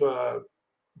have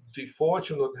the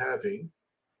fortune of having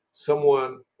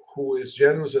someone who is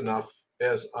generous enough,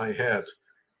 as I had,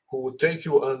 who would take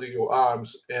you under your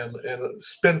arms and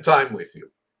spend time with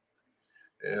you.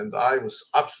 And I was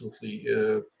absolutely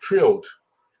thrilled.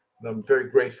 And I'm very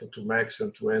grateful to Max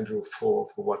and to Andrew for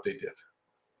what they did.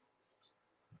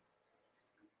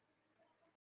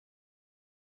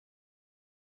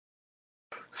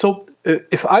 So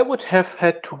if I would have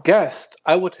had to guess,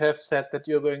 I would have said that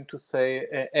you're going to say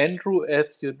Andrew,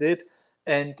 as you did,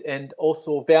 and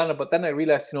also Werner, but then I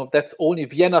realized, that's only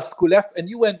Vienna school left, and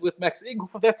you went with Max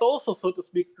Ziegenhofer. That's also, so to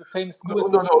speak, the same school.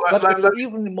 No, but it's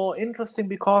even more interesting,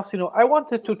 because, I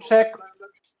wanted to check.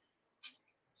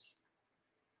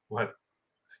 What?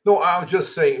 No, I was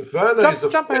just saying, Werner is a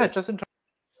jump friend. ahead, just interrupt.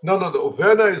 No.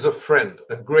 Werner is a friend,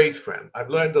 a great friend. I've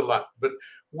learned a lot, but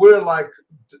we're like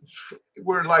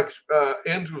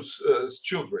Andrew's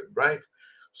children, right?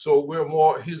 So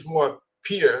he's more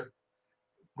peer,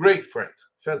 great friend,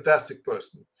 fantastic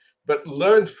person. But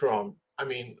learned from, I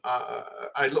mean,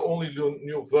 I only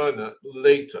knew Werner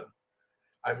later.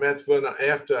 I met Werner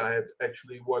after I had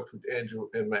actually worked with Andrew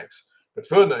and Max. But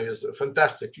Werner is a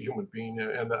fantastic human being,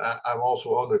 and I'm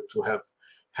also honored to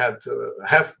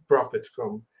have profit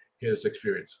from his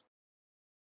experience.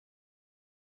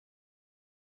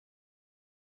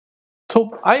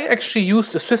 So I actually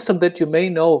used a system that you may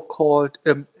know called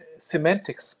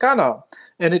Semantic Scholar,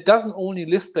 and it doesn't only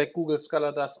list like Google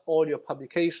Scholar does all your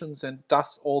publications and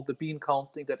does all the bean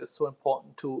counting that is so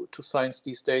important to science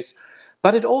these days,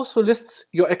 but it also lists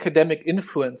your academic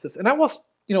influences. And I was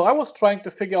trying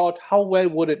to figure out how well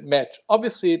would it match.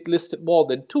 Obviously, it listed more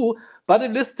than 2, but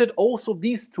it listed also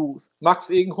these 2, Max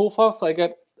Egenhofer, so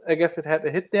I guess it had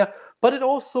a hit there, but it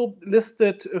also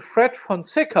listed Fred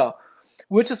Fonseca,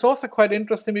 which is also quite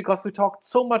interesting because we talked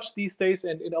so much these days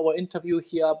and in our interview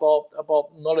here about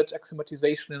knowledge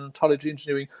axiomatization and ontology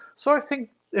engineering. So I think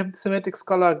Semantic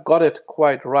Scholar got it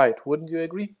quite right. Wouldn't you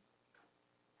agree?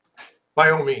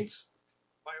 By all means.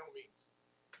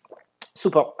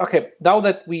 Super. Okay, now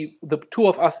that the 2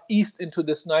 of us eased into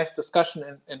this nice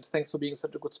discussion, and thanks for being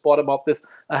such a good sport about this,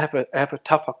 I have a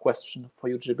tougher question for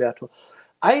you, Gilberto.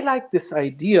 I like this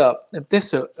idea, and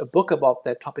there's a book about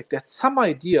that topic, that some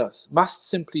ideas must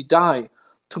simply die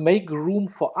to make room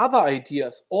for other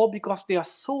ideas, or because they are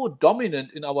so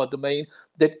dominant in our domain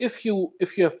that if you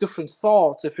have different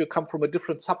thoughts, if you come from a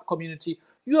different sub-community,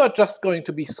 you are just going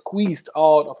to be squeezed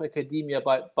out of academia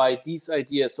by these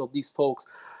ideas of these folks.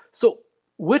 So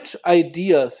which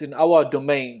ideas in our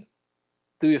domain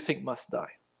do you think must die?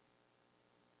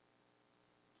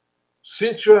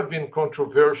 Since you have been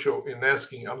controversial in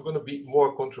asking, I'm going to be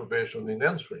more controversial in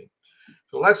answering.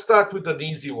 So let's start with an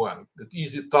easy one. The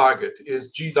easy target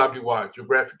is GWR,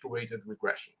 geographic weighted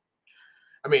regression.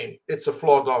 I mean, it's a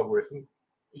flawed algorithm.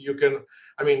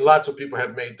 Lots of people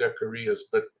have made their careers,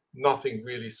 but nothing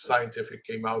really scientific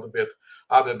came out of it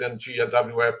other than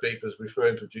GWR papers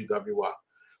referring to GWR.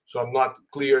 So I'm not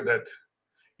clear that,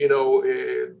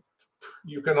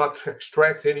 you cannot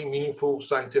extract any meaningful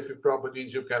scientific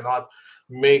properties. You cannot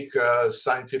make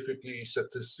scientifically,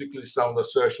 statistically sound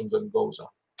assertion that goes on.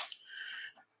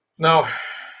 Now,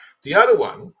 the other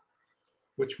one,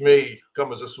 which may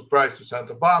come as a surprise to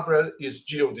Santa Barbara, is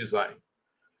geodesign.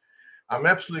 I'm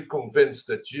absolutely convinced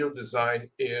that geodesign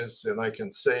is, and I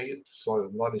can say it, so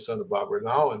I'm not in Santa Barbara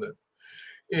now, and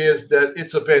is that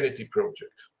it's a vanity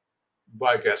project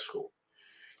by guess who.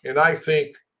 And I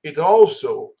think it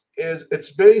also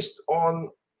it's based on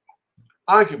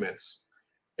arguments,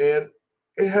 and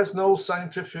it has no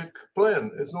scientific plan.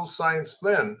 It's no science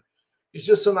plan. It's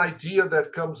just an idea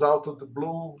that comes out of the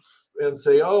blue and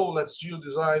say, oh, let's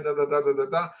geodesign,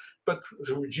 but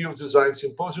geodesign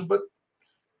symposium. But,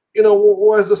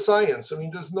 where's the science? I mean,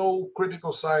 there's no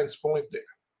critical science point there.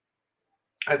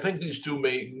 I think these 2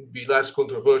 may be less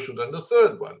controversial than the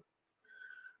third one,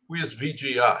 which is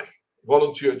VGI,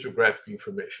 Volunteer Geographic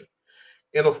Information.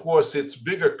 And of course, its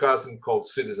bigger cousin called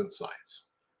citizen science.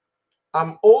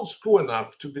 I'm old school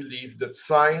enough to believe that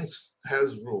science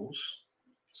has rules.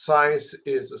 Science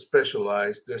is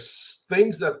specialized. There's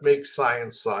things that make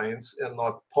science science and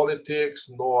not politics,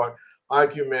 nor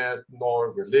argument,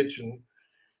 nor religion.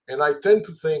 And I tend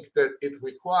to think that it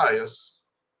requires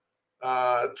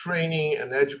training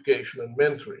and education and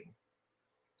mentoring.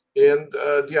 And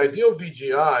the idea of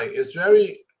VGI is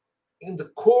in the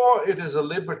core, it is a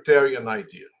libertarian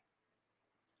idea,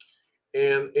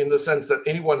 and in the sense that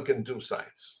anyone can do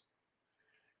science.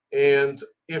 And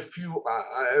if you,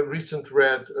 I recently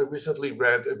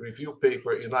read a review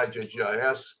paper in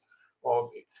IJGIS,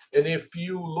 and if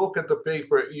you look at the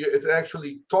paper, it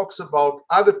actually talks about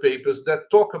other papers that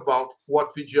talk about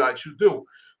what VGI should do.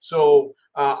 So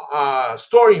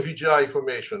storing VGI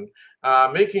information,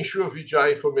 making sure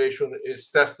VGI information is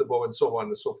testable, and so on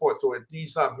and so forth. So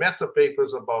these are meta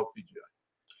papers about VGI.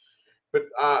 But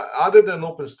other than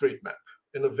OpenStreetMap,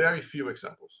 in a very few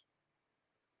examples,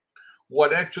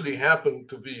 what actually happened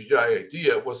to VGI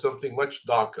idea was something much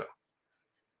darker.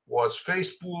 Was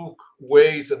Facebook,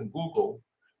 Waze, and Google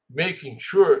making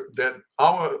sure that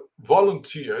our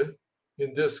volunteer,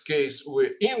 in this case, were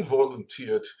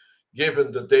involunteered,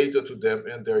 given the data to them,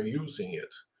 and they're using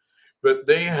it. But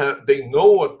they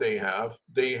know what they have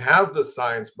the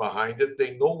science behind it,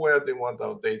 they know where they want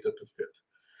our data to fit.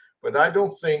 But I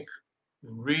don't think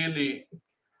really,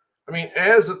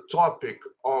 as a topic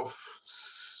of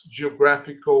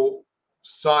geographical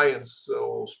science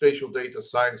or spatial data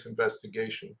science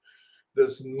investigation,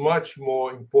 there's much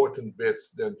more important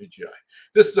bits than VGI.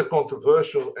 This is a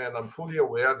controversial, and I'm fully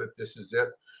aware that this is it,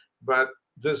 but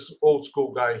this old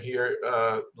school guy here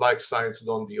likes science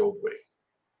done the old way.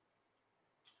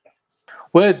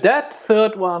 Well, that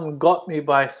third one got me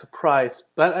by surprise,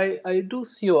 but I do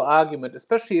see your argument,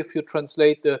 especially if you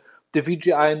translate the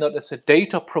VGI not as a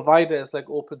data provider, as like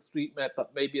OpenStreetMap,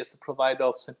 but maybe as a provider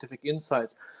of scientific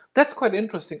insights. That's quite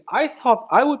interesting. I thought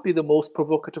I would be the most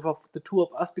provocative of the two of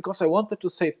us because I wanted to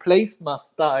say place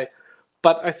must die,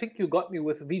 but I think you got me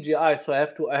with VGI, so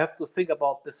I have to think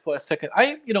about this for a second.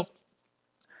 I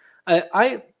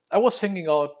was hanging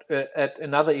out at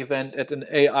another event at an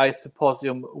AI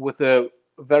symposium with a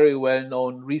very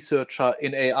well-known researcher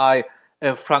in AI,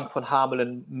 Frank von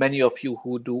Hamelen. Many of you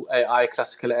who do AI,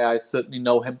 classical AI, certainly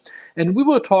know him. And we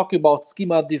were talking about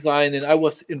schema design, and I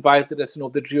was invited as,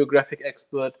 the geographic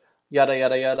expert, yada,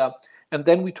 yada, yada. And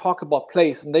then we talk about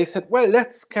place, and they said, well,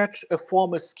 let's sketch a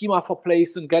formal schema for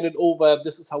place and get it over.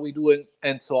 This is how we do it,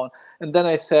 and so on. And then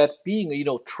I said, being,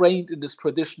 trained in this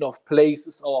tradition of place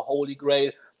is our holy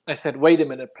grail. I said, wait a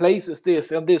minute, place is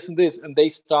this and this and this. And they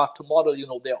start to model,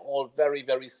 they're all very,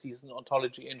 very seasoned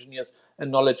ontology engineers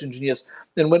and knowledge engineers.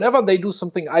 And whenever they do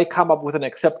something, I come up with an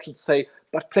exception to say,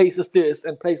 but place is this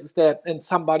and place is that. And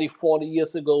somebody 40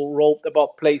 years ago wrote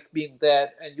about place being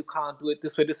that, and you can't do it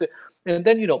this way, this way. And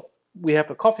then, we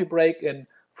have a coffee break, and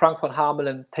Frank von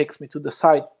Hamelen takes me to the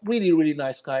side, really, really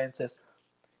nice guy, and says,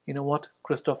 you know what,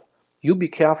 Krzysztof, you be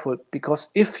careful, because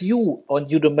if you on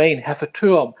your domain have a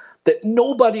term that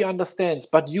nobody understands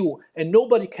but you, and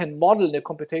nobody can model in a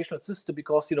computational system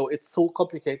because it's so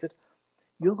complicated,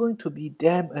 you're going to be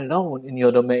damn alone in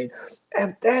your domain.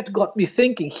 And that got me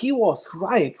thinking. He was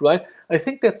right? I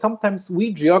think that sometimes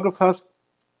we geographers,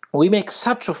 we make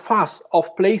such a fuss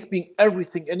of place being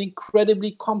everything and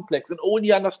incredibly complex and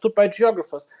only understood by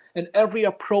geographers, and every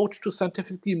approach to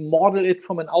scientifically model it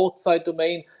from an outside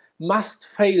domain must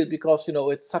fail because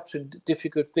it's such a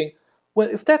difficult thing. Well,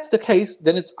 if that's the case,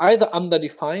 then it's either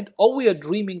underdefined, or we are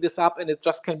dreaming this up and it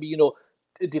just can be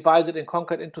divided and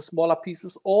conquered into smaller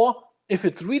pieces. Or if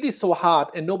it's really so hard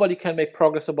and nobody can make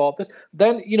progress about it,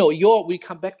 then we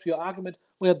come back to your argument,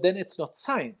 well, then it's not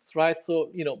science, right?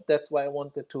 So that's why I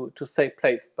wanted to say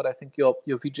place, but I think your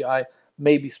VGI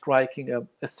may be striking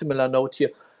a similar note here.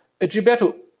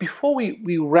 Gilberto, before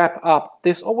we wrap up,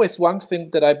 there's always one thing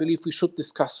that I believe we should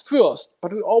discuss first,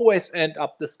 but we always end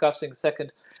up discussing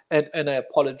second, and I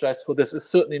apologize for this. It's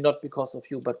certainly not because of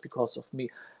you, but because of me.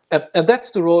 And that's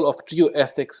the role of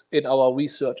geoethics in our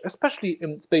research, especially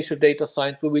in spatial data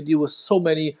science, where we deal with so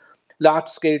many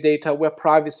large-scale data, where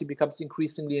privacy becomes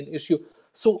increasingly an issue.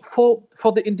 So for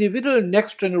the individual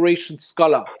next-generation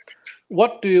scholar,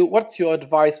 what's your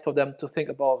advice for them to think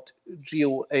about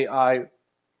geo-AI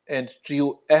and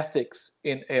geoethics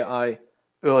in AI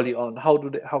early on?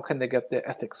 How can they get their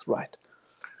ethics right?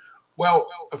 Well,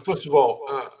 first of all,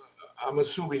 I'm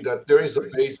assuming that there is a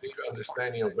basic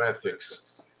understanding of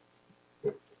ethics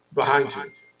behind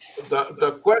you.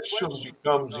 The question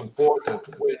becomes important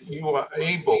when you are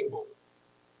able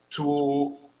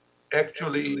to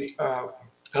actually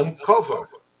uncover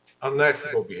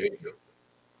unethical behavior.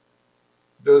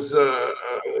 There's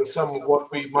some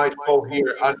what we might call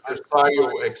here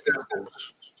adversarial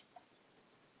examples.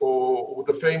 Or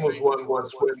the famous one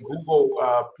was when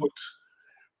Google put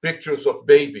pictures of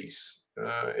babies,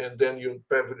 and then you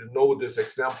probably know this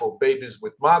example, babies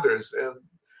with mothers, and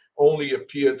only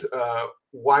appeared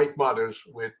white mothers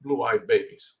with blue-eyed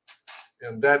babies.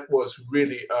 And that was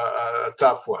really a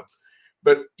tough one.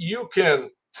 But you can,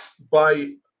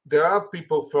 there are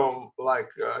people from, like,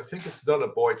 I think it's Donna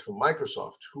Boyd from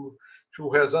Microsoft,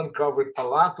 who has uncovered a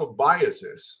lot of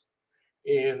biases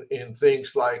in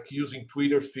things like using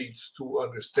Twitter feeds to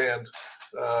understand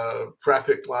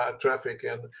traffic,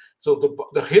 and so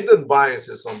the hidden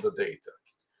biases on the data.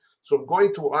 So I'm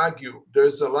going to argue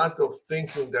there's a lot of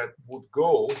thinking that would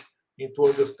go into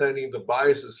understanding the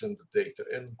biases in the data,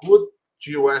 and good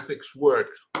geoethics work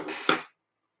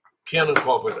can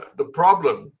uncover that. The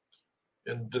problem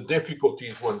and the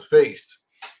difficulties one faced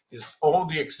is all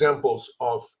the examples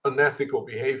of unethical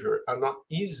behavior are not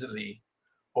easily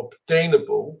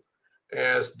obtainable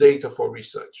as data for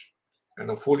research, and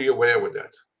I'm fully aware with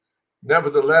that.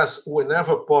 Nevertheless,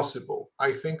 whenever possible,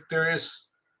 I think there is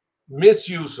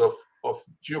misuse of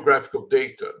geographical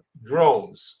data,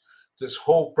 drones, this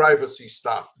whole privacy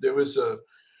stuff. There is the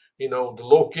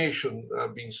location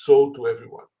being sold to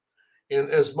everyone. And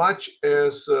as much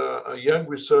as a young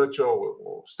researcher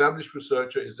or established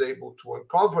researcher is able to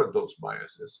uncover those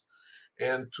biases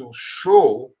and to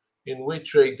show in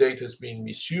which way data is being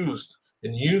misused,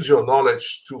 and use your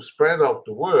knowledge to spread out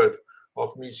the word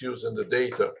of misuse in the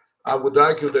data, I would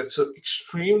argue that's an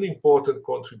extremely important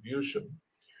contribution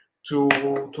to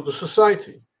the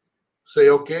society. Say,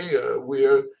 okay,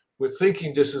 we're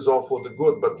thinking this is all for the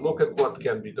good, but look at what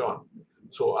can be done.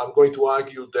 So I'm going to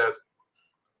argue that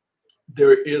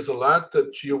there is a lot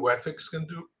that geoethics can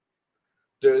do.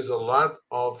 There is a lot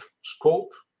of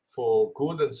scope for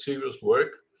good and serious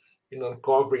work in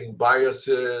uncovering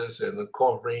biases and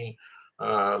uncovering,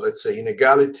 let's say,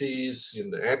 inegalities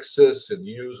in the access and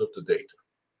use of the data.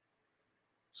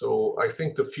 So I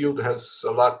think the field has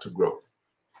a lot to grow.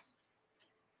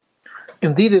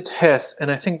 Indeed, it has, and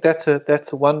I think that's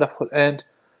a wonderful end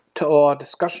to our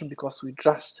discussion, because we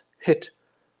just hit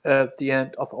the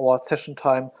end of our session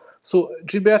time. So,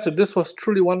 Gilberto, this was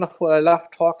truly wonderful. I love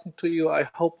talking to you. I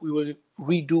hope we will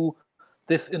redo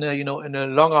this in a in a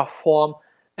longer form,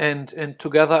 and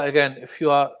together again. If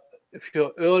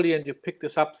you're early and you pick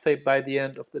this up, say by the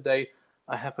end of the day,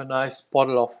 I have a nice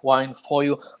bottle of wine for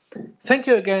you. Thank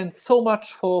you again so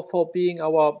much for being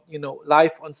our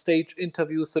live on stage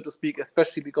interview, so to speak,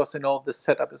 especially because this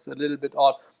setup is a little bit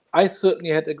odd. I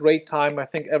certainly had a great time. I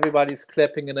think everybody's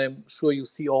clapping, and I'm sure you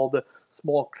see all the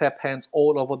small clap hands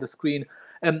all over the screen.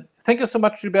 Thank you so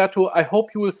much, Gilberto. I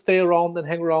hope you will stay around and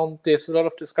hang around. There's a lot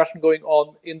of discussion going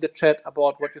on in the chat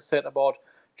about what you said about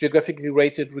geographically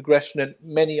rated regression, and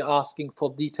many asking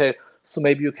for detail. So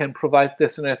maybe you can provide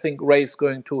this, and I think Ray is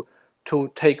going to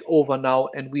take over now,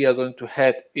 and we are going to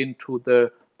head into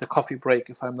the coffee break,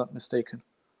 if I'm not mistaken.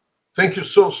 Thank you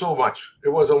so much. It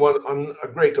was a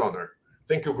great honor.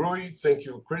 Thank you, Rui. Thank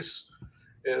you, Chris.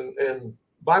 And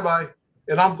bye-bye.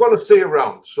 And I'm going to stay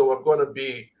around. So I'm going to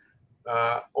be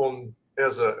on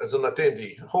as an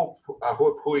attendee. I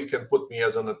hope Rui can put me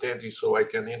as an attendee so I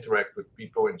can interact with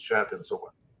people in chat and so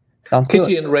on. Sounds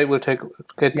Kitty good. and Ray will take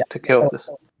care of this.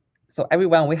 So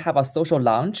everyone, we have a social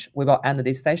lounge. We will end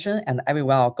this session, and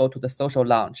everyone will go to the social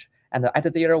lounge. And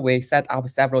at there, we set up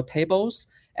several tables,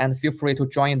 and feel free to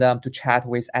join them to chat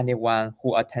with anyone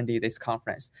who attended this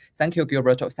conference. Thank you,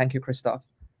 Gilberto. Thank you, Krzysztof.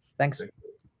 Thanks.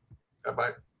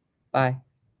 Bye-bye. Bye.